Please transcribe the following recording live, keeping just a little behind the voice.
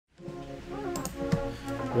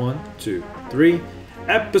1, 2, 3.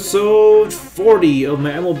 Episode 40 of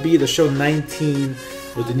my MLB The Show 19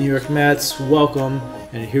 with the New York Mets. Welcome,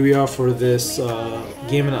 and here we are for this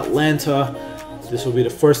game in Atlanta. This will be the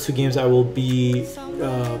first two games I will be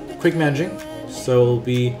quick managing. So it will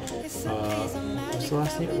be what's the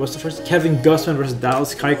last name? What's the first? Kevin Gausman versus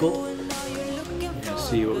Dallas Keuchel. Let's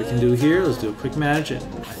see what we can do here. Let's do a quick manage, and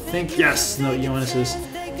I think yes. No, Yoenis is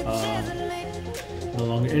no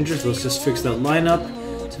longer injured. So let's just fix that lineup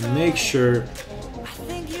to make sure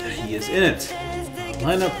that he is in it.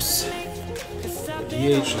 Lineups.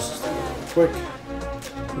 DH just quick.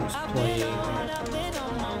 Who's playing?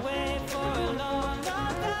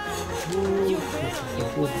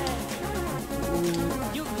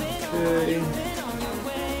 Okay.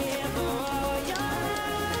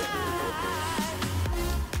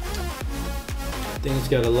 Things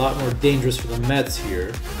got a lot more dangerous for the Mets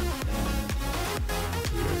here.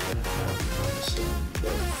 We're gonna have some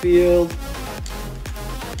field.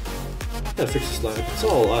 Gotta fix this lineup. It's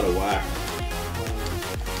all out of whack.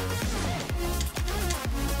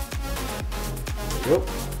 There we go.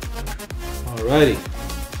 Alrighty.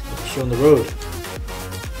 Show on the road.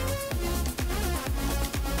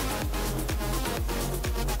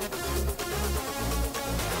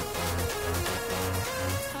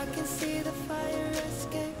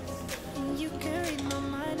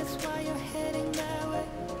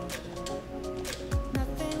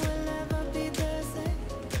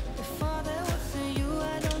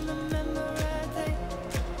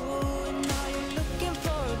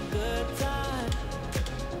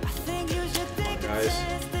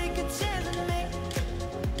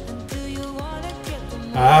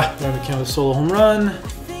 We're gonna count a solo home run.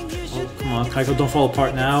 Oh, come on, Keuchel, don't fall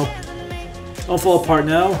apart now. Don't fall apart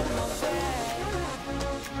now.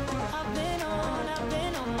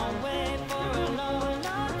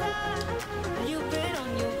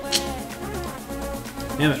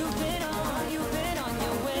 Damn it.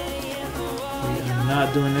 We are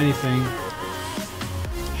not doing anything.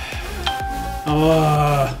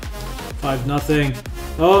 Oh, 5-0.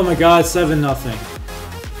 Oh my god, 7-0.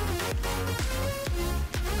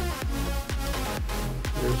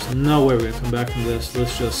 There's no way we're gonna come back from this.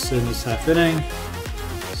 Let's just sit in this half inning.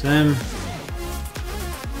 Sim.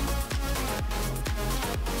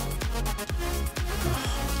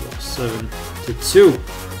 Oh, 7-2.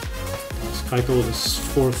 That's Keuchel with his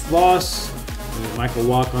fourth loss. Michael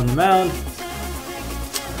Walk on the mound.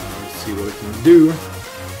 Let's see what we can do.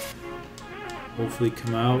 Hopefully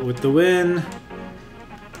come out with the win.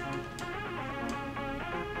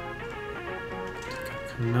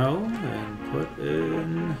 Cano and put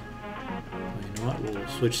in. Well, you know what? We'll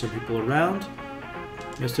switch some people around.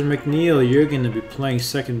 Mr. McNeil, you're going to be playing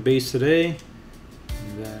second base today.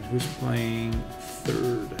 And then who's playing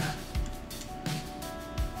third?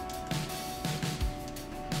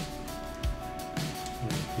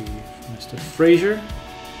 That'll be Mr. Frazier.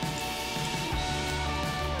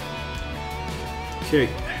 Okay.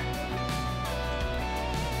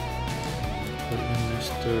 Put in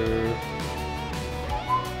Mr.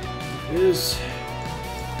 Is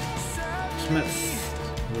Smith.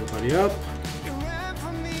 Everybody up.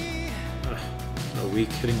 A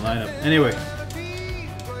weak hitting lineup. Anyway.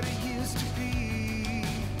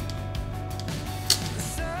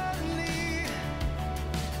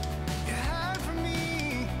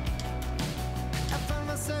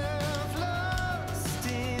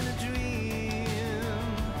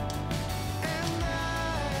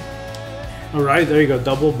 Alright, there you go.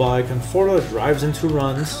 Double by Conforto. Drives in 2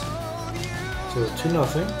 runs. So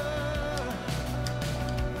 2-0.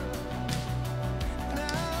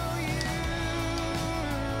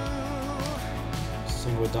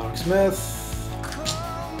 Single with Doc Smith.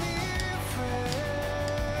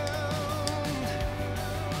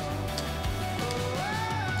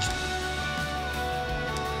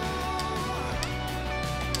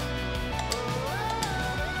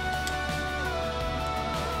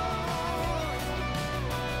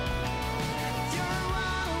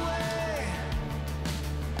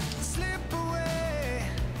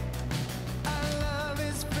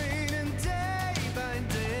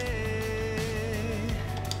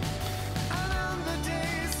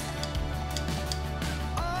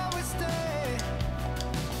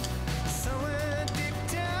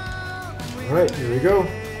 Alright, here we go.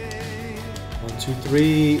 1, 2,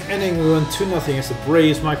 3 inning. We won 2-0 against the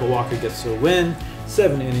Braves. Michael Walker gets a win.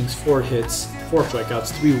 7 innings, 4 hits, 4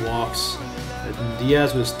 strikeouts, 3 walks. And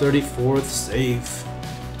Diaz was 34th save.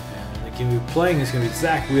 And the game we're playing is going to be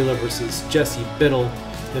Zach Wheeler versus Jesse Biddle.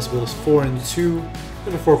 Jesse Biddle is 4-2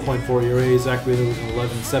 with a 4.4 ERA. Zach Wheeler was an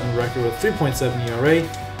 11-7 record with 3.7 ERA.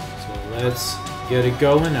 So let's get it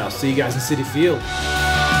going. I'll see you guys in Citi Field.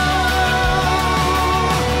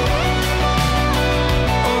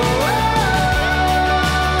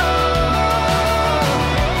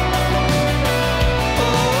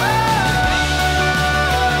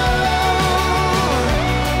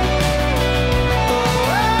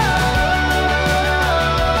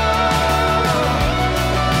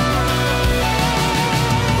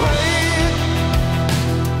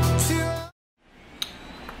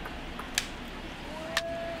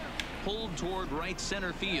 Pulled toward right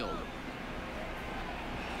center field.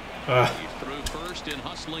 He's through first and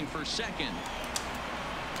hustling for second.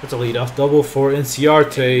 That's a leadoff double for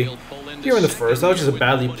Inciarte here in the first. That was just a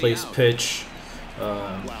badly placed pitch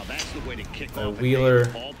by Wheeler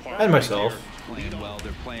and myself. Playing well,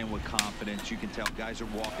 they're playing with confidence. You can tell guys are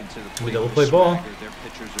walking to the plate. We double play ball. Their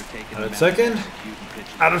pitchers are taking Out at second.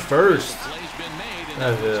 Out at first.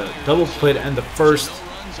 Double play to end the first.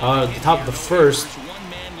 The top of the first.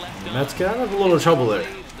 The Mets get out of a little trouble there.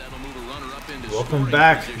 Welcome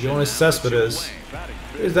back, Jonas Cespedes.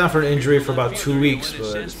 He was down for an injury for about 2 weeks,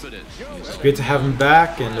 but it's great to have him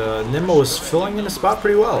back. And Nimmo is filling in the spot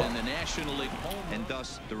pretty well. And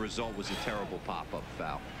thus, the result was a terrible pop-up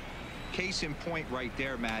foul. Case in point right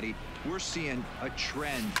there, Matty. We're seeing a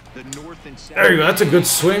trend. The north and south. There you go. That's a good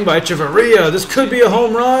swing by Echeverria. This could be a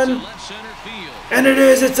home run. And it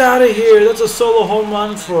is. It's out of here. That's a solo home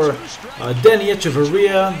run for Denny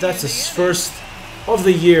Echeverria. That's his first of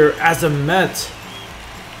the year as a Met.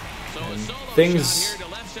 And things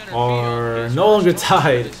are no longer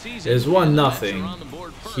tied. It is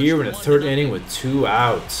 1-0 here in the third inning with 2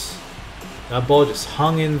 outs. That ball just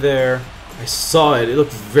hung in there. I saw it. It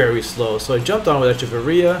looked very slow. So I jumped on with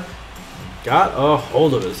Echeverria. Got a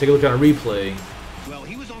hold of it. Let's take a look at a replay. Well,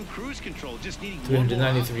 he was on cruise control, just needing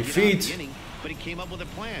 393 feet. but he came up with a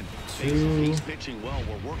plan. 2 pitching well.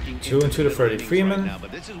 We're working 2-2 to Freddie Freeman. Right now,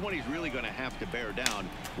 but this is what he's really going to have to bear down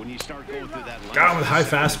when you start going through that line. Got him with high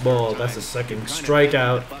fastball. That's the second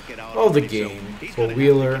strikeout of the game for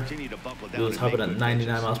Wheeler. Wheeler's hopping at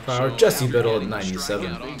 99 miles per hour. Jesse Biddle at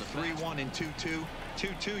 97. 3-1 and 2-2.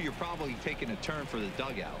 2-2, you're probably taking a turn for the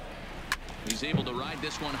dugout. He's able to ride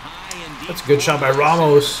this one high and deep. That's a good shot by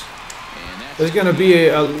Ramos. There's going to be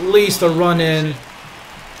at least a run in.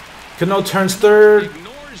 Cano turns third.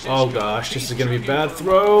 Oh gosh, this is going to be a bad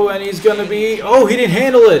throw, and he's going to be... Oh, he didn't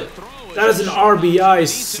handle it. That is an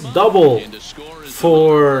RBI double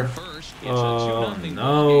for... Oh,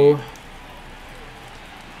 no.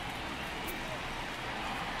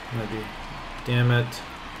 Maybe. Damn it.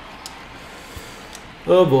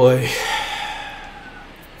 Oh boy.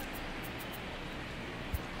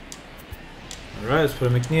 Alright, let's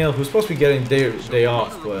put in McNeil, who's supposed to be getting day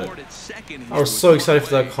off, but I was so excited for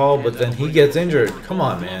that call, but then he gets injured. Come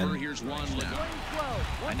on, man.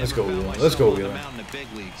 Let's go, Wheeler. Let's go, Wheeler.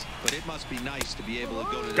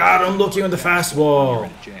 God, I'm looking at the fastball.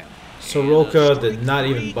 Soroka did not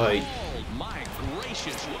even bite.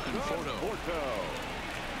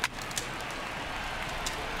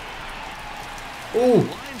 Ooh,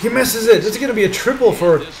 he misses it. This is going to be a triple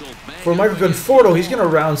for Michael Conforto. He's going to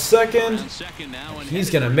round second. He's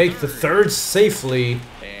going to make the third safely.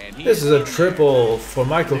 This is a triple for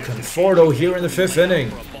Michael Conforto here in the 5th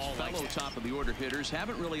inning. Top of the order hitters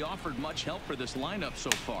haven't really offered much help for this lineup so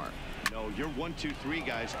far. No, your 1, 2, 3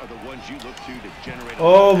 guys are the ones you look to generate.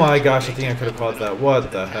 Oh my gosh, I think I could have caught that.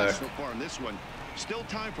 What the heck? So far in this one, still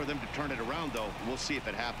time for them to turn it around though. We'll see if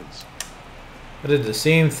it happens. I did the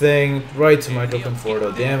same thing right to Michael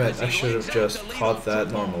Conforto. Damn it, I should have just caught that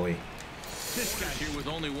normally.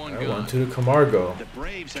 Alright, 1-2 to Camargo.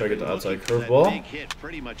 Try to get the outside curveball.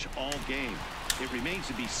 Pretty much all game. It remains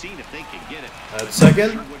to be seen if they can get it. At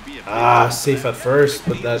second. Safe at first,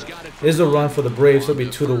 but that is a run for the Braves. It'll be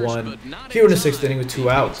 2-1 here in the 6th inning with 2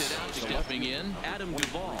 outs.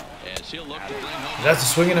 That's a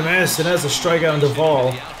swing and a miss, and that's a strikeout on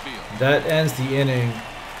Duvall. That ends the inning.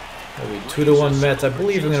 It'll be 2-1 Mets. I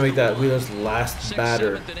believe I'm going to make that Wheeler's last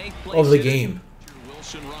batter of the game.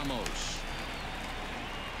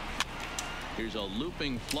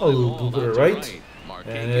 A loop to the right.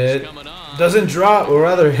 And it doesn't drop, or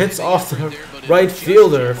rather hits off the right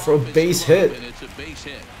fielder for a base hit.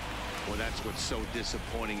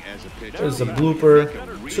 There's a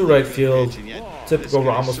blooper to right field. Typical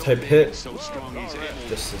Ramos type hit.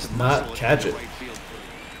 This does not catch it.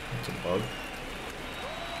 That's a bug.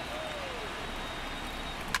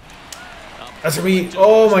 That's gonna be,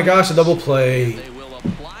 oh my gosh, a double play.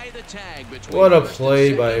 What a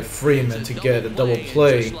play by Freeman to get a double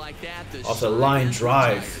play off the line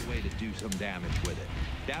drive.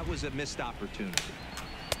 That was a missed opportunity.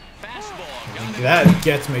 That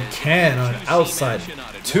gets McCann on an outside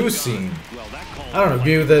two-seam. I don't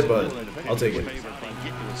agree with it, but I'll take it.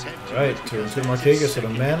 Right, 2-2 Marquez to the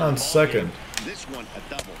man on second.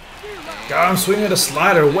 Got him swinging the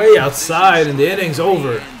slider way outside, and the inning's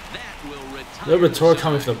over. Liberatore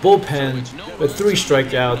coming from the bullpen with 3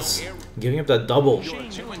 strikeouts, giving up that double.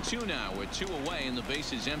 2-2 now with 2 away and the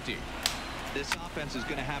base is empty. This offense is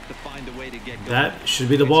going to have to find a way to get that should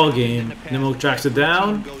be the ball game. Nimmo tracks it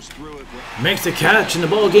down, makes the catch, and the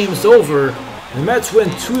ball game's over. The Mets win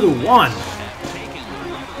 2-1.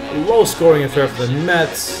 A low-scoring affair for the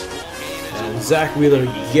Mets, and Zach Wheeler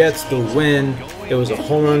gets the win. It was a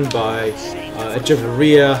home run by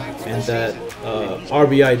Echeverria and that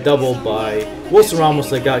RBI double by Wilson Ramos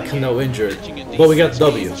that got Cano injured, but we got the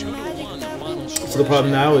W. So the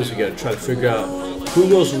problem now is we got to try to figure out who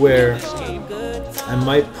goes where. I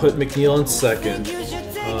might put McNeil in second,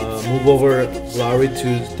 move over Lowry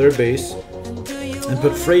to third base, and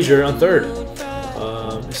put Frazier on third.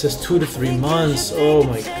 It says 2 to 3 months. Oh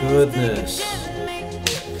my goodness.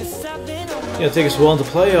 It's gonna take us well into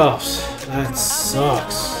playoffs. That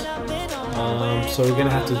sucks. So we're gonna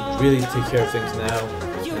have to really take care of things now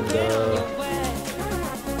and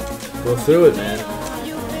go through it, man.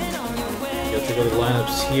 Got to go to the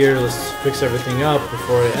lineups here. Let's fix everything up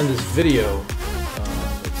before I end this video.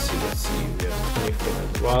 Let's see. We have 24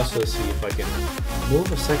 at the roster. Let's see if I can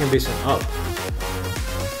move a second baseman up.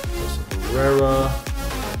 Herrera,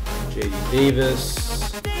 J.D.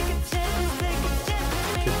 Davis.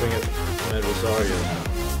 Should bring up Ahmed Rosario now.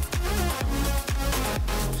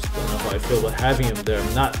 Just don't know how I feel about having him there.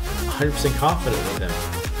 I'm not 100% confident with him.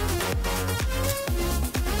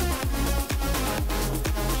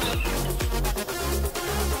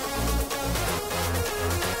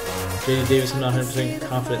 J.D. Davis, I'm not 100%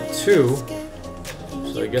 confident too.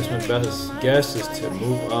 So I guess my best guess is to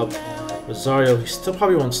move up Rosario. He still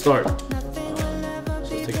probably won't start. So let's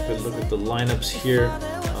take a good look at the lineups here.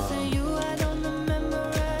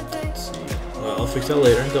 Let's see. I'll fix that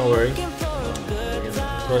later. Don't worry. We're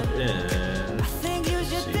gonna put in.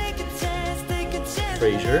 Let's see,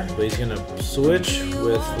 Frazier, but he's gonna switch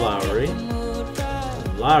with Lowry.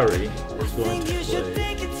 And Lowry is going to play.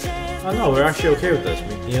 Oh no, we're actually okay with this.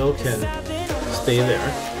 McNeil can stay there.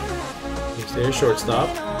 He can stay at shortstop.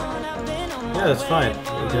 Yeah, that's fine.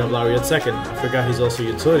 We can have Lowry at second. I forgot he's also a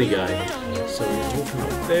utility guy. So we move him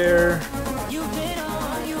up there.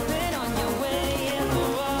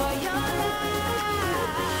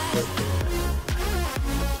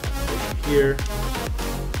 Here.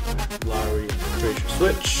 Lowry, Frazier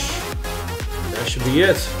switch. That should be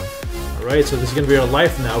it. Alright, so this is going to be our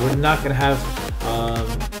life now. We're not going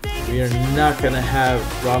to have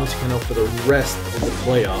Robinson Cano for the rest of the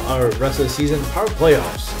playoff, or rest of the season, probably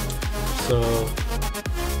playoffs. So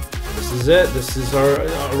this is it. This is our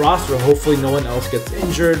roster. Hopefully no one else gets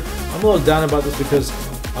injured. I'm a little down about this because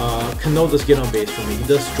Cano does get on base for me. He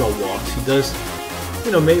does draw walks. He does,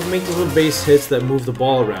 make those little base hits that move the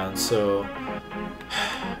ball around. So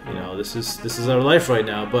this is our life right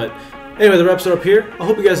now. But anyway, the wraps are up here. I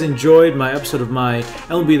hope you guys enjoyed my episode of my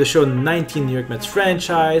MLB The Show 19 New York Mets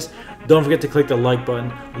franchise. Don't forget to click the like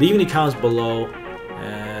button, leave any comments below,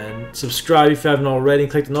 and subscribe if you haven't already,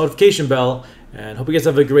 and click the notification bell. And hope you guys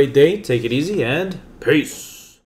have a great day. Take it easy, and peace.